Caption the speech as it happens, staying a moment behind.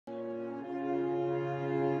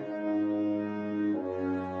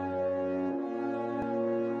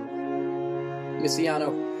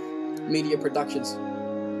Missiano Media Productions.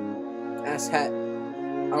 Ass Hat.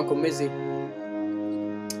 Uncle Mizzy.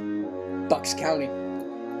 Bucks County.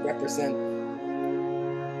 Represent.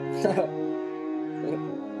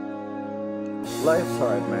 Life's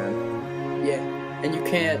hard, man. Yeah, and you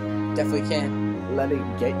can't, definitely can't Let it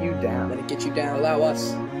get you down. let it get you down. Allow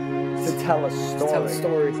us To tell a story. to tell a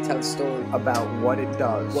story, to tell a story. About what it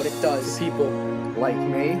does. What it does to people, Like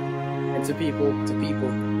me, and to people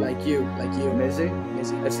like you, Mizzy.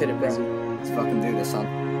 Mizzy. Let's hit it, Mizzy. Let's fucking do this, son.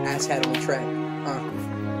 Ass Hat on the track.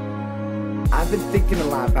 I've been thinking a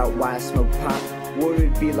lot about why I smoke pot. What would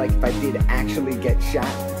it be like if I did actually get shot?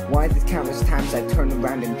 Why the countless times I turned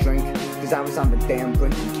around and drink? Cause I was on the damn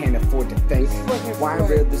brink and can't afford to think. Why I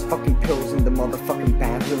read this fucking pills in the motherfucking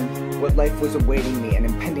bathroom? What life was awaiting me, an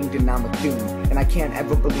impending dynamic doom. And I can't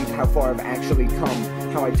ever believe how far I've actually come.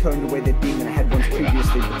 How I turned away the demon I had once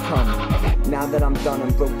previously become. Now that I'm done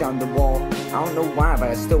and broke down the wall, I don't know why, but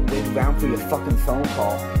I still wait around for your fucking phone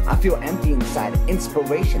call. I feel empty inside,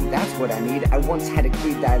 inspiration, that's what I need. I once had a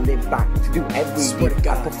creed that I lived by, to do every deed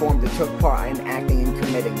I performed that took part in acting and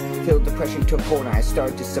committing. Till depression took hold and I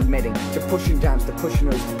started to submitting. To pushing dimes, to pushing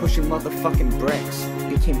nerves, to pushing motherfucking bricks.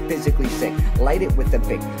 Became physically sick, light it with a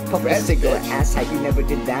big puff a cigarette. Ass hat, you never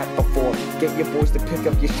did that before. Get your boys to pick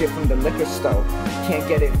up your shit from the liquor store. Can't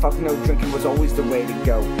get it, fuck no, drinking was always the way to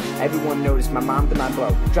go. Everyone noticed my mom to my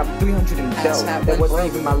blow. Dropped 300 in dough, that wasn't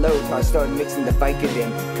even my load. So I started mixing the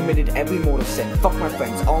Vicodin. Committed every mortal sin, fuck my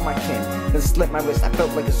friends, all my kin. Then slit my wrist, I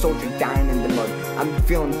felt like a soldier dying in the mud. I'm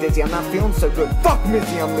feeling dizzy, I'm not feeling so good. Fuck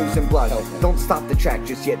Mizzy, I'm losing blood. Don't stop the track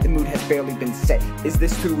just yet, the mood has barely been set. Is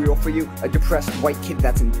this too real for you? A depressed white kid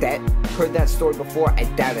that's in debt? Heard that story before, I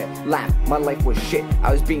doubt it. Laugh, my life was shit.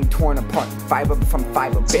 I was being torn apart, fiber from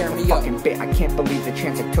fiber, bit for fucking bit. I can't believe the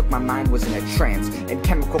chance I took, my mind was in a trance. In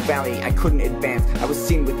Chemical Valley, I couldn't advance. I was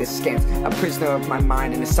seen with this scant, a prisoner of my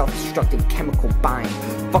mind in a self-destructive chemical bind.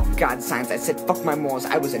 Fuck God signs, I said fuck my morals,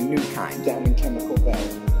 I was a new kind. Down in Chemical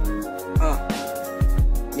Valley.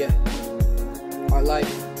 Yeah. Our life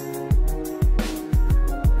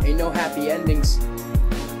ain't no happy endings.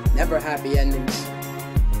 Never happy endings.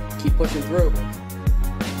 Keep pushing through.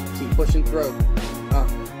 Keep pushing through.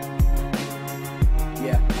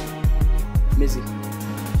 Yeah. Mizzy.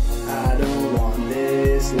 I don't want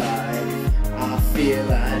this life. I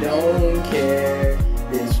feel I don't care.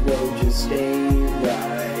 This road just ain't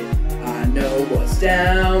right. I know what's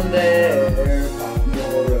down there. Pop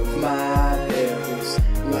more of my pills.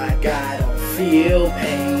 Like I don't feel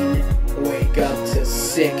pain. Wake up to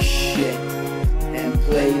sick shit and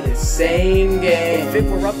play the same game. If it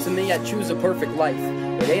were up to me, I'd choose a perfect life.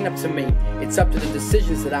 It ain't up to me, it's up to the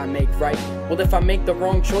decisions that I make, right? Well, if I make the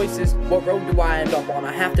wrong choices, what road do I end up on?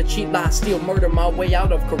 I have to cheat, lie, steal, murder my way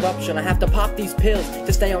out of corruption. I have to pop these pills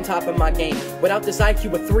to stay on top of my game. Without this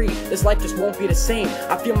IQ of 3, this life just won't be the same.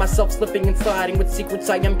 I feel myself slipping and sliding with secrets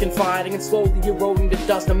I am confiding, and slowly eroding to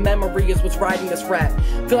dust. A memory is what's riding this rat.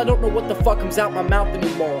 Feel I don't know what the fuck comes out my mouth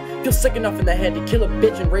anymore. Feel sick enough in the head to kill a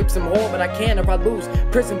bitch and rape some whore, but I can't if I lose.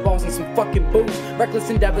 Prison balls and some fucking booze.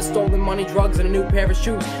 Reckless endeavors, stolen money, drugs, and a new pair of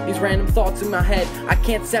shoes. These random thoughts in my head, I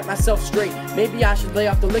can't set myself straight. Maybe I should lay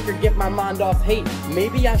off the liquor, get my mind off hate.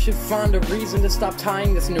 Maybe I should find a reason to stop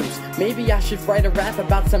tying this noose. Maybe I should write a rap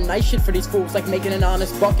about some nice shit for these fools, like making an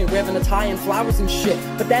honest buck and wearing a tie and flowers and shit.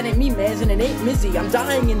 But that ain't me, man, and it ain't Mizzy. I'm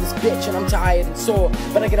dying in this bitch and I'm tired and sore,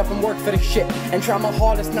 but I get up and work for the shit and try my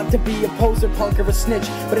hardest not to be a poser, punk, or a snitch.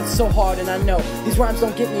 But it's so hard and I know these rhymes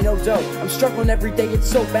don't get me no dough. I'm struggling every day, it's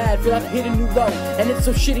so bad, feel I've hit a new low. And it's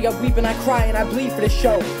so shitty, I weep and I cry and I bleed for the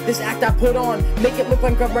show. This act I put on, make it look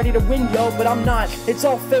like I'm ready to win, yo, but I'm not. It's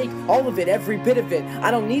all fake, all of it, every bit of it. I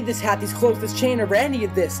don't need this hat, these clothes, this chain, or any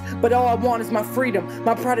of this. But all I want is my freedom,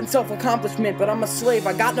 my pride and self-accomplishment. But I'm a slave,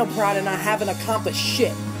 I got no pride and I haven't accomplished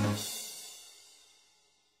shit.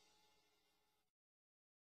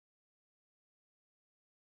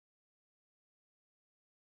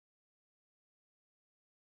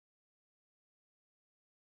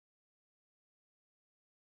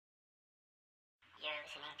 You're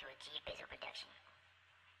listening to a G Bizzle production.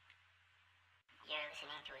 You're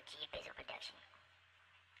listening to a G Bizzle production.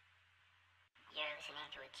 You're listening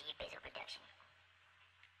to a G Bizzle production.